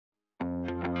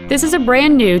This is a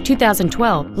brand new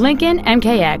 2012 Lincoln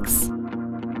MKX.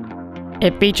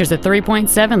 It features a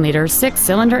 3.7-liter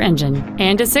six-cylinder engine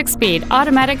and a six-speed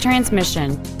automatic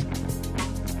transmission.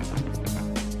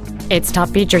 Its top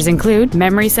features include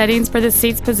memory settings for the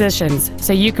seat's positions,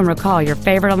 so you can recall your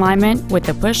favorite alignment with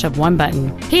the push of one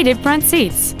button, heated front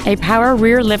seats, a power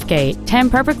rear liftgate, 10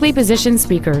 perfectly positioned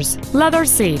speakers, leather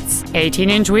seats,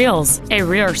 18-inch wheels, a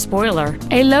rear spoiler,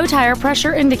 a low tire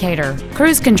pressure indicator,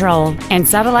 cruise control, and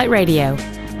satellite radio.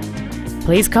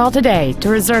 Please call today to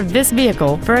reserve this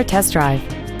vehicle for a test drive.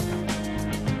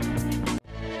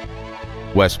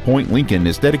 West Point Lincoln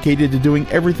is dedicated to doing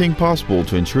everything possible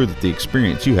to ensure that the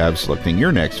experience you have selecting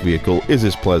your next vehicle is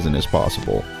as pleasant as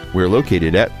possible. We're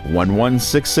located at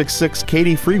 11666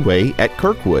 Katy Freeway at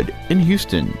Kirkwood in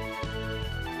Houston.